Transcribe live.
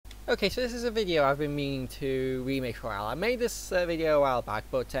Okay, so this is a video I've been meaning to remake for a while. I made this video a while back,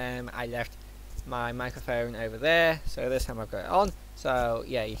 but I left my microphone over there, so this time I've got it on. So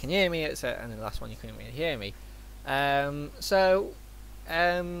yeah, you can hear me, and the last one you couldn't really hear me. I'm just going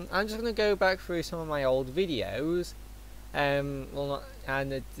to go back through some of my old videos, compare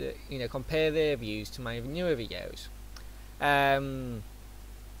their views to my newer videos.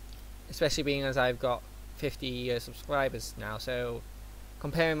 Especially being as I've got 50 subscribers now, so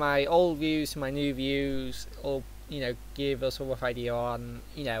comparing my old views to my new views, or give us a rough idea on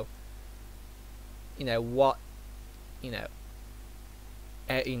what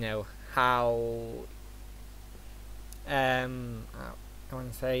how I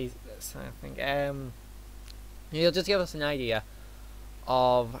want to say something. You'll just give us an idea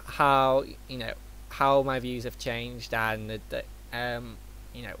of how how my views have changed, and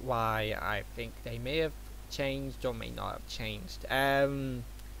why I think they may have changed or may not have changed. So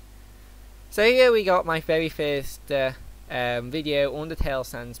here we got my very first video, Undertale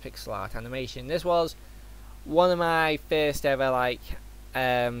Sans pixel art animation. This was one of my first ever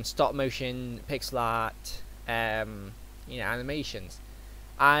stop motion pixel art animations,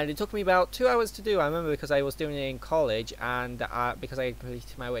 and it took me about 2 hours to do. I remember, because I was doing it in college, and because I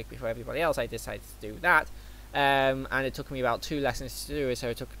completed my work before everybody else, I decided to do that. And it took me about 2 lessons to do it, so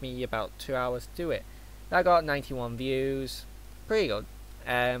it took me about 2 hours to do it. I got 91 views, pretty good,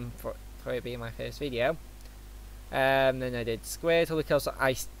 for it being my first video. Then I did Squirtle, because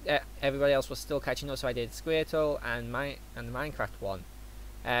everybody else was still catching up, so I did Squirtle and the Minecraft one,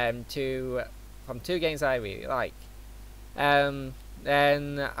 from 2 games I really like. Then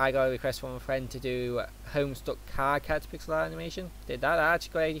I got a request from a friend to do Homestuck Car Cat pixel art animation. Did that. I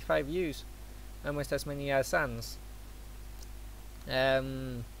actually got 85 views, almost as many as Sans.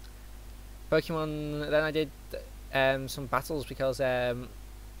 Pokemon. Then I did some battles, because I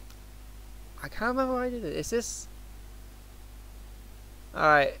can't remember why I did it. Is this?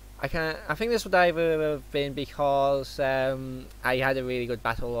 Alright, I think this would either have been because I had a really good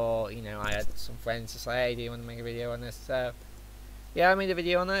battle, or I had some friends to say, "Hey, do you want to make a video on this?" So yeah, I made a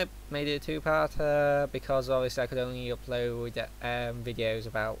video on it. Made it a 2-parter, because obviously I could only upload videos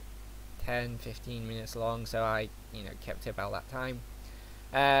about 10-15 minutes long, so I kept it about that time.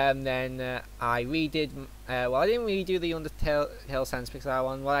 Then I redid. Well, I didn't redo the Undertale Sans pixel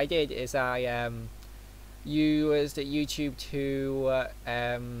one. What I did is I used YouTube to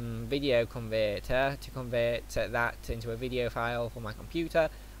video converter to convert that into a video file for my computer,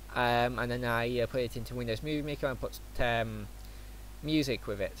 and then I put it into Windows Movie Maker and put music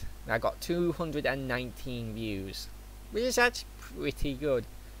with it. I got 219 views, which is actually pretty good.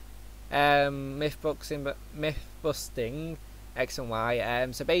 Myth busting X and Y.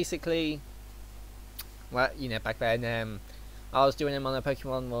 So basically, well, back then, I was doing them on a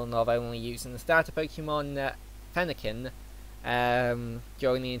Pokemon run of only using the starter Pokemon Fennekin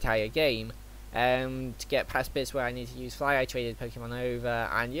during the entire game. To get past bits where I need to use Fly, I traded Pokemon over,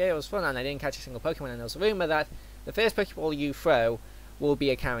 and yeah, it was fun, and I didn't catch a single Pokemon. And there was a rumour that the first Pokeball you throw will be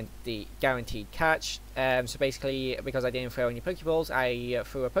a guaranteed catch. So basically, because I didn't throw any Pokeballs, I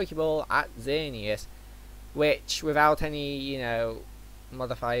threw a Pokeball at Xerneas, which, without any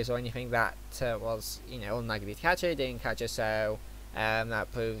modifiers or anything, that was unlikely to catch it. Didn't catch it, so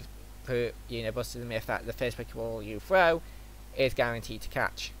that busted the myth that the first Pokeball you throw is guaranteed to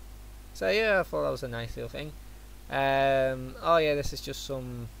catch. So yeah, I thought that was a nice little thing. Oh yeah, this is just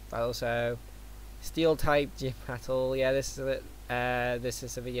some battle. So Steel type gym battle. Yeah, this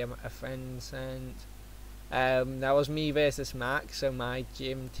is a video a friend sent. That was me versus Max, so my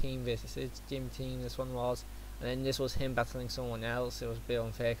gym team versus his gym team, this one was. And then this was him battling someone else. It was a bit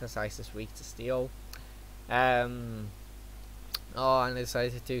unfair because Ice weak to Steel. And I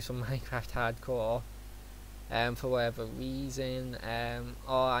decided to do some Minecraft hardcore for whatever reason.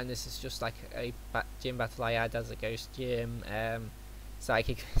 And this is just like a gym battle I had as a ghost gym.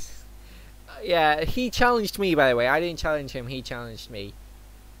 Psychic. Yeah, he challenged me, by the way. I didn't challenge him, he challenged me.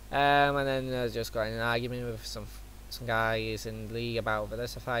 And then I just got in an argument with some guys in the league about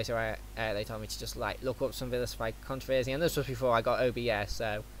Villisify, so they told me to just look up some Villisify controversy, and this was before I got OBS,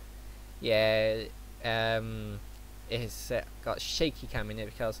 so yeah, it's got shaky cam in it,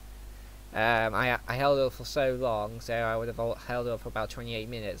 because I held it up for so long, so I would have held it up for about 28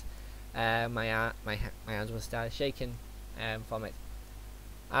 minutes. My hands would start shaking from it,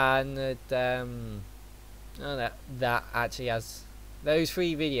 and that actually has, those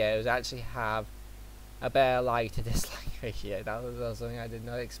 3 videos actually have a better like to dislike ratio. That was something I did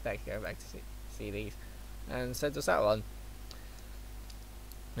not expect going back to see these, and so does that one.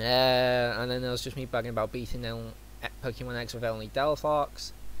 And then there was just me bugging about beating Pokemon X with only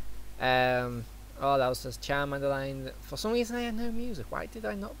Delphox. Oh, that was just Charmander. For some reason, I had no music. Why did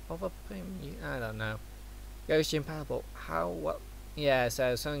I not bother putting music? I don't know. Ghost Gym Parable. How? What? Yeah,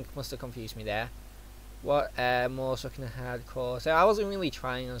 so something must have confused me there. What more looking at hardcore? So I wasn't really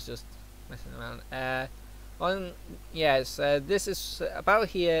trying. I was just messing around. Yes, this is about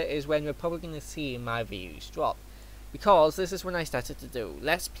here is when we're probably going to see my views drop, because this is when I started to do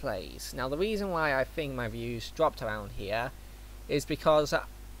Let's Plays. Now the reason why I think my views dropped around here is because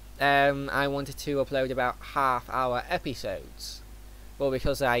I wanted to upload about half-hour episodes. Well,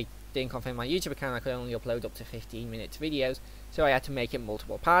 because I didn't confirm my YouTube account, I could only upload up to 15-minute videos, so I had to make it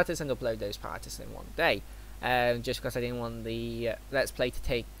multiple parts and upload those parts in one day. Just because I didn't want the Let's Play to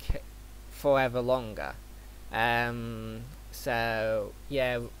take forever longer. So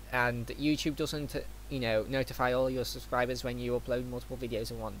yeah, and YouTube doesn't, you know, notify all your subscribers when you upload multiple videos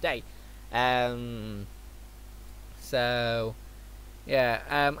in one day. So yeah,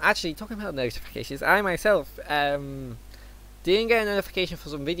 actually talking about notifications, I myself didn't get a notification for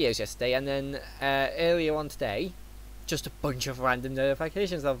some videos yesterday, and then earlier on today, just a bunch of random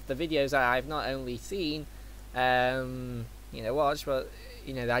notifications of the videos that I've not only seen, you know, watched, but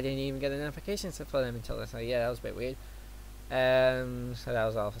you know, I didn't even get a notification for them until this. So yeah, that was a bit weird. So that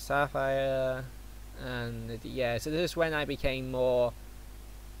was Alpha Sapphire, and yeah, so this is when I became more,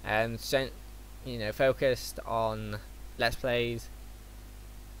 you know, focused on Let's Plays.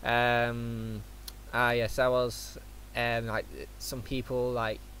 Yes, that was like some people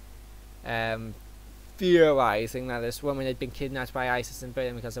like theorizing that this woman had been kidnapped by ISIS in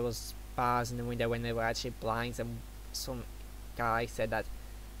Britain because there was bars in the window when they were actually blinds, and some guy said that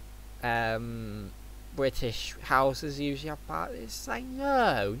British houses usually have bars. It's like,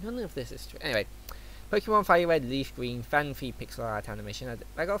 no, none of this is true. Anyway, Pokemon Fire Red, Leaf Green, fan free pixel art animation.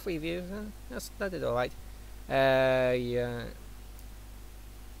 I got 3 views. That did alright. Yeah.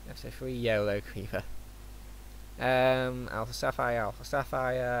 That's a free Yolo Creeper. Alpha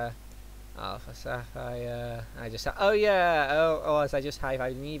Sapphire. I just as I just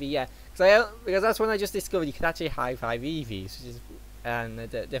high-fived an Eevee, yeah, because that's when I just discovered you could actually high-five Eevees, which is and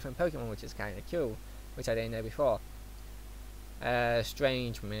different Pokemon, which is kind of cool, which I didn't know before.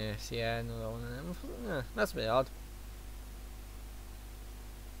 Strange Miss, yeah, another one of them. That's a bit odd.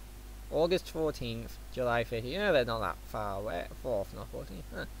 August 14th, July 30th. Yeah, they're not that far away. 4th, not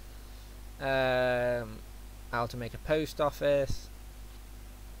 14th. How to make a post office.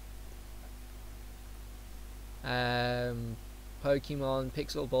 Pokemon,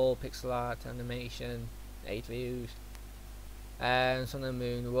 Pixel Ball, Pixel Art, Animation, 8 views. Sun and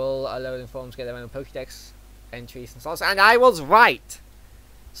Moon will load and forms get their own Pokédex entries and slots. And I was right!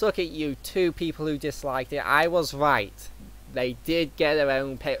 So look at you, 2 people who disliked it. I was right. They did get their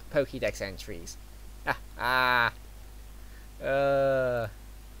own Pokédex entries.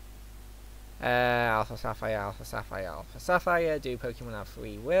 Alpha Sapphire, do Pokemon have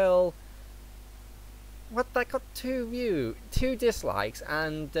free will? What, that got 2 dislikes,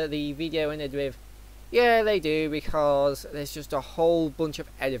 and the video ended with, yeah, they do, because there's just a whole bunch of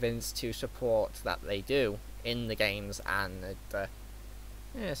evidence to support that they do in the games, and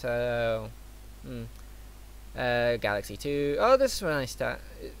yeah, so Galaxy 2. Oh, this is when I start.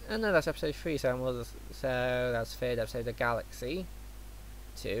 Oh no, that's episode 3, so that's 3rd episode of Galaxy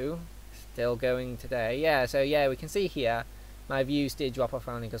 2. Still going today. Yeah, so yeah, we can see here my views did drop off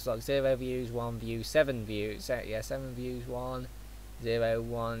around because like 0 views, 1 view, 7 views. So, yeah, 7 views, 1, 0,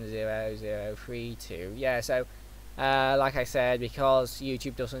 1, 0, 0, 3, 2. Yeah, so like I said, because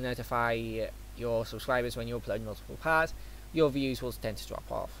YouTube doesn't notify your subscribers when you upload multiple parts, your views will tend to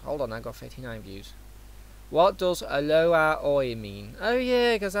drop off. Hold on, I got 39 views. What does Aloha Oi mean? Oh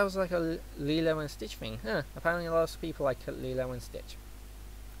yeah, because that was like a Lilo and Stitch thing. Huh, apparently a lot of people like Lilo and Stitch.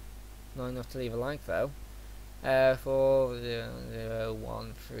 Not enough to leave a like though.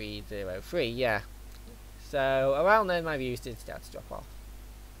 4010303, yeah. So around then my views did start to drop off.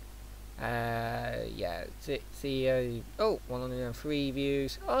 Yeah, see, 103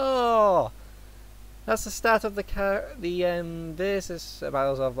 views. Oh, that's the start of this is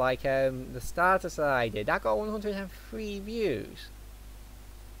about of like the status that I did. That got 103 views.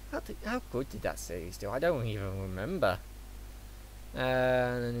 How good did that series do? I don't even remember.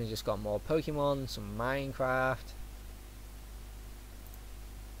 And then we just got more Pokemon, some Minecraft,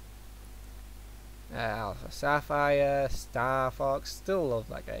 Alpha Sapphire, Star Fox. Still love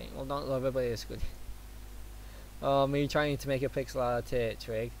that game. Well, not love it, but it's good. Oh, me trying to make a pixel art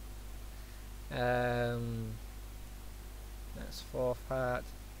trig. That's 4th part.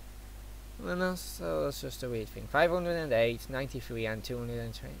 And that's just a weird thing. 508, 93, and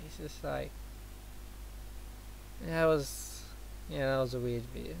 220. It's just like, yeah, Yeah, that was a weird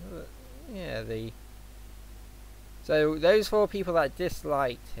video. Yeah, so those 4 people that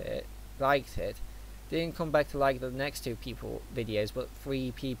liked it, didn't come back to like the next 2 people videos, but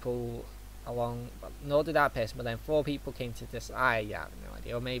 3 people along, nor did that person, but then 4 people came to dislike. I have no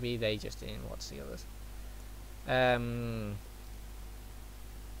idea, or maybe they just didn't watch the others.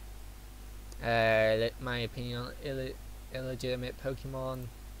 My opinion on illegitimate Pokemon,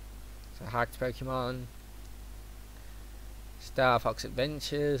 so hacked Pokemon. Star Fox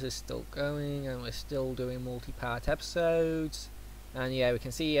Adventures is still going, and we're still doing multi-part episodes. And yeah, we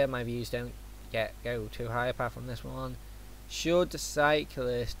can see my views don't go too high apart from this one. Should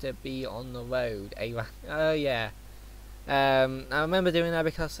cyclists be on the road? Oh yeah. I remember doing that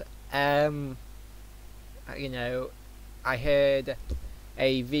because you know, I heard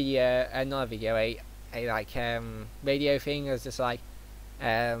a video, not a video, a like radio thing. It was just like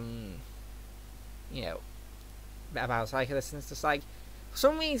you know, about cyclists, and it's just like, for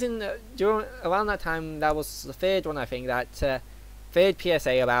some reason around that time, that was the 3rd one, I think, that 3rd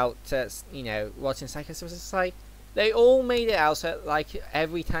PSA about you know, watching cyclists, was just like, they all made it out so like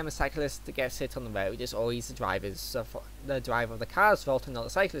every time a cyclist gets hit on the road, it's always the driver of the car's fault and not the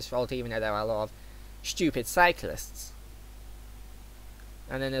cyclist's fault, even though there are a lot of stupid cyclists.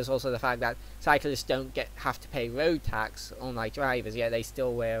 And then there's also the fact that cyclists don't have to pay road tax, unlike drivers, yet they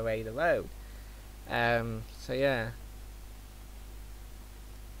still wear away the road. So yeah.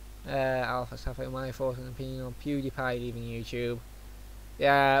 Alpha Sapphire, my thoughts and opinion on PewDiePie leaving YouTube.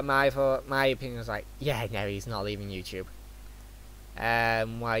 Yeah, my opinion was like, yeah, no, he's not leaving YouTube.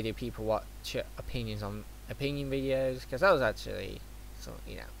 Why do people watch opinions on opinion videos? Because that was actually, so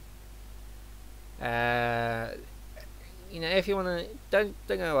you know, if you wanna, don't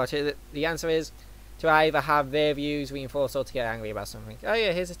go watch it. The answer is to either have their views reinforced or to get angry about something. Oh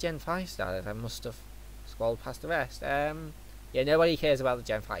yeah, here's a Gen 5 stat. I must have scrolled past the rest. Yeah, nobody cares about the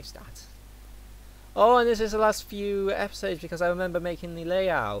Gen 5 stats. Oh, and this is the last few episodes because I remember making the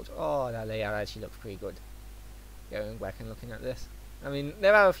layout. Oh, that layout actually looks pretty good. Going back and looking at this. I mean,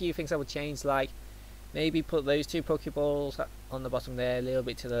 there are a few things I would change, like maybe put those 2 Pokeballs on the bottom there, a little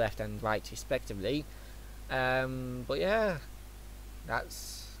bit to the left and right respectively. But yeah,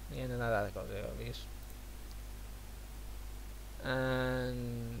 that's the end of that. I got the obvious.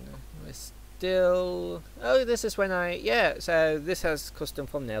 And we're still, oh, this is when so this has custom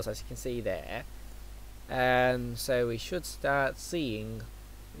thumbnails, as you can see there. So we should start seeing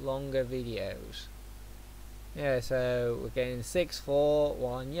longer videos. Yeah, so we're getting 6, 4,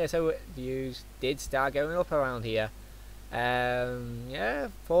 1. Yeah, so views did start going up around here. Yeah,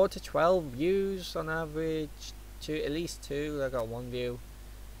 4 to 12 views on average. At least 2. I got 1 view.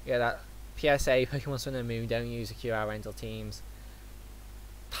 Yeah, that PSA Pokemon Sun and Moon, don't use the QR rental teams.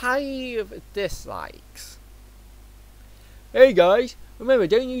 5 dislikes. Hey guys, remember,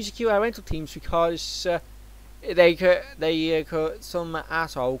 don't use the QR rental teams because some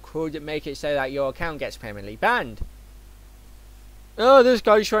asshole could make it so that your account gets permanently banned. Oh, this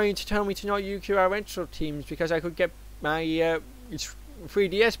guy's trying to tell me to not use QR rental teams because I could get my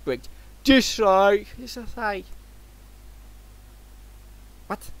 3DS bricked. Dislike. It's just like,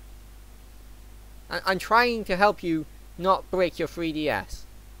 what? I'm trying to help you not break your 3DS.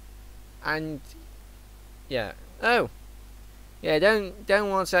 And yeah. Oh. Yeah, don't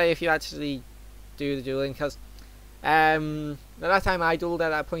want to say if you actually do the dueling, because the last time I dueled at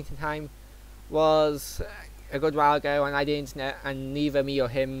that point in time was a good while ago, and I didn't know, and neither me or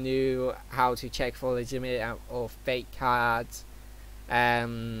him knew how to check for legitimate or fake cards,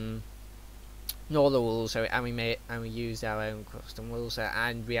 nor the rules. So we used our own custom rules,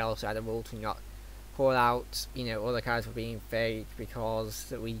 and we also had a rule to not call out, you know, all the cards for being fake,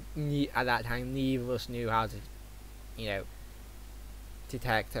 because at that time neither of us knew how to, you know,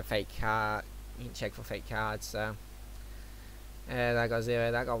 detect a fake card, check for fake cards. So that got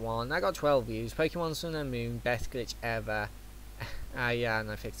 0, that got 1, that got 12 views. Pokemon Sun and Moon, best glitch ever. Yeah, and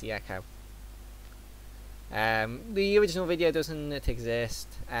I fixed the echo. The original video doesn't exist.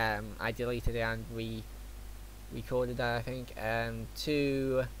 I deleted it and recorded that, I think.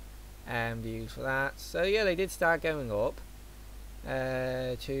 2 views for that. So yeah, they did start going up.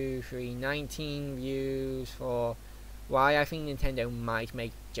 2, 3, 19 views for why I think Nintendo might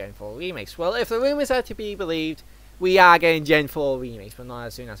make Gen 4 remakes. Well, if the rumours are to be believed, we are getting Gen 4 remakes, but not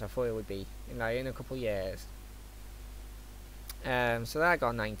as soon as I thought it would be, in a couple of years. So that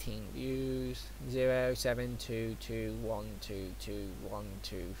got 19 views. 0, 7, 2, 2, 1, 2, 2, 1,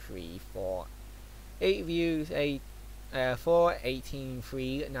 2, 3, 4. 8 views, 8, 4, 18,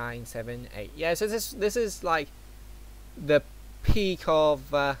 3, 9, 7, 8. Yeah, so this is like the peak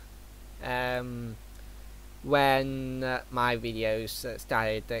of when my videos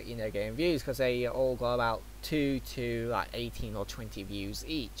started you know, getting views, because they all got about 2 to like 18 or 20 views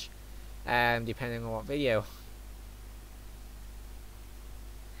each, depending on what video.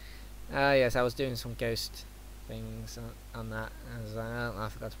 Yes, I was doing some ghost things on that as well. I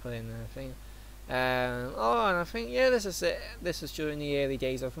forgot to put in the thing. Oh, and I think, yeah, this is it. This was during the early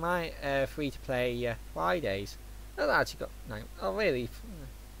days of my free-to-play Fridays. I've actually got no. Oh, really?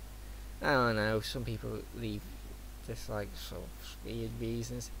 I don't know. Some people leave just like sort of weird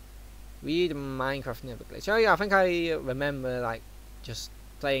reasons. Weird Minecraft never glitch. Oh yeah, I think I remember like just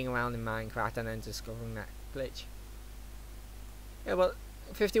playing around in Minecraft and then discovering that glitch. Yeah, but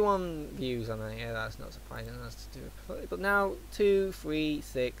 51 views on it. Yeah, that's not surprising. That's to do with, but now 2, 3,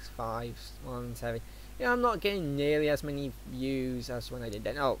 6, 5, 1, 7. Yeah, I'm not getting nearly as many views as when I did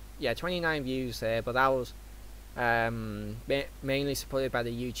then. Oh yeah, 29 views there, but that was mainly supported by the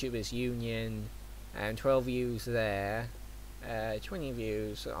YouTubers Union, and 12 views there, 20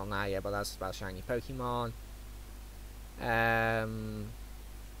 views on that, yeah, but that's about shiny Pokemon.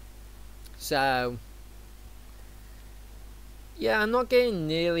 So yeah, I'm not getting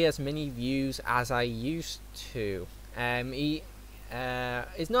nearly as many views as I used to.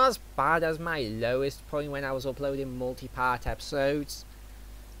 It's not as bad as my lowest point when I was uploading multi-part episodes,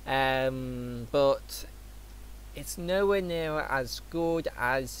 but it's nowhere near as good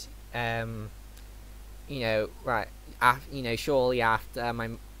as you know, right you know, shortly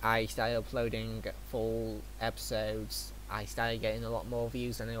after I started uploading full episodes, I started getting a lot more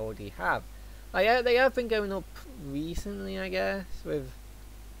views than I already have. Like, they have been going up recently, I guess, with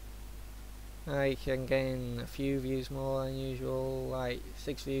like I'm getting a few views more than usual, like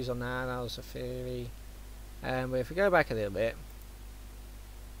 6 views on that. That was a theory. But if we go back a little bit,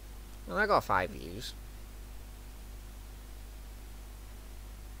 well, I got 5 views.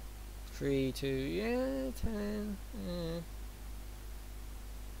 3, 2, yeah, 10,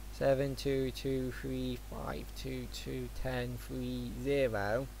 7, 2, 2, 3, 5, 2, 2, 10, 3,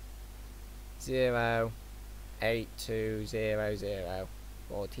 0, 0, 8, 2, 0, 0,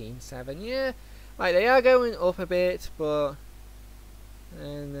 14, 7, yeah, like they are going up a bit, but,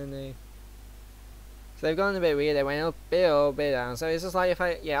 and then so they've gone a bit weird. They went up a bit down, so it's just like, if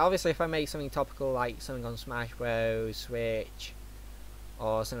I, yeah, obviously if I make something topical, like something on Smash Bros, Switch,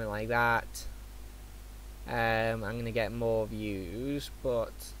 or something like that, I'm gonna get more views,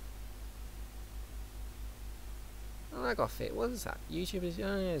 but oh, I got fit. What is that? YouTubers?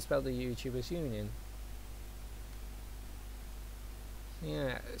 Oh yeah, it's spelled the YouTubers Union.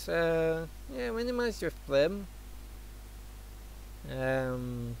 Yeah, so yeah, minimize your flim.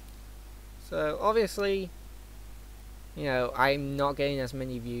 So obviously, you know, I'm not getting as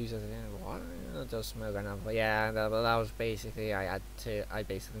many views as what does smoke enough, but yeah, that was basically I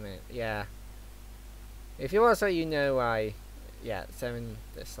basically made, yeah. If you want to say, you know, yeah, 7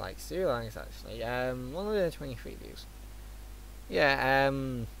 dislikes, 2 likes actually, 123 views. Yeah,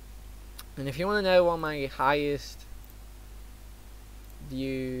 and if you want to know what my highest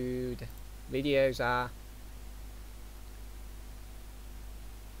viewed videos are,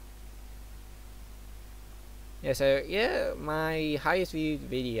 yeah, so yeah, my highest viewed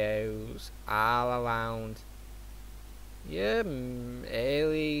videos are around, yeah,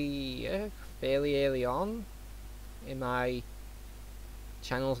 fairly early on in my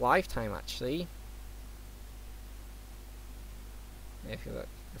channel's lifetime, actually. If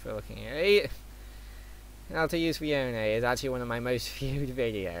you're looking at it, How to Use Fiona is actually one of my most viewed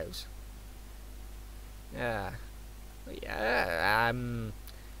videos. Yeah,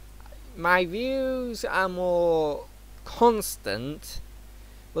 my views are more constant,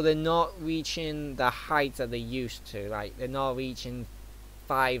 but they're not reaching the heights that they used to. Like, they're not reaching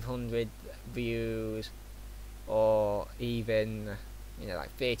 500 views or even, you know,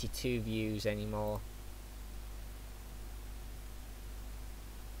 like 32 views anymore.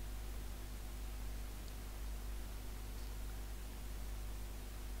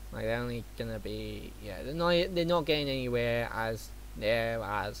 Like, they're only gonna be, yeah, they're not getting anywhere as there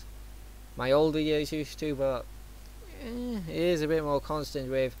as my old videos used to, but it is a bit more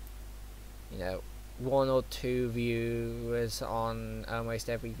constant with, you know, 1 or 2 viewers on almost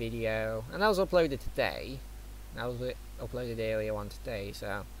every video, and that was uploaded today. That was uploaded earlier on today,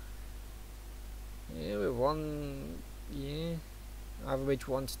 so yeah, with average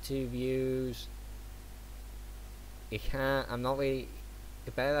 1 to 2 views. You can't. I'm not really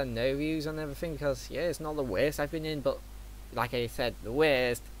better than no views on everything, because yeah, it's not the worst I've been in, but like I said, the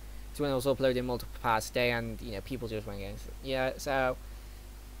worst is when I was uploading multiple parts a day, and you know, people just went against it. Yeah, so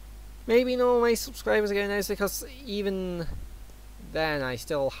maybe not all my subscribers are going to notice, because even then I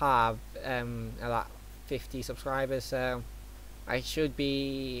still have like 50 subscribers, so I should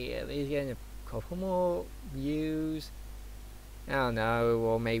be at least getting a couple more views. I don't know,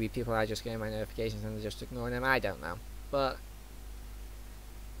 or maybe people are just getting my notifications and they're just ignoring them. I don't know, but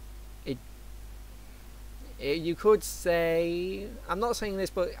you could say, I'm not saying this,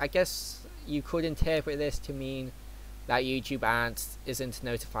 but I guess you could interpret this to mean that YouTube isn't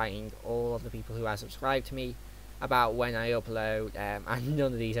notifying all of the people who have subscribed to me about when I upload, and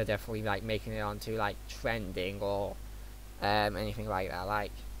none of these are definitely like making it onto like trending or anything like that.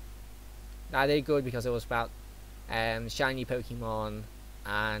 Like, I did good because it was about shiny Pokemon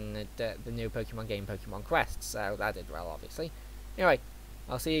and the new Pokemon game, Pokemon Quest, so that did well, obviously. Anyway,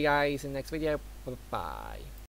 I'll see you guys in the next video. Bye bye.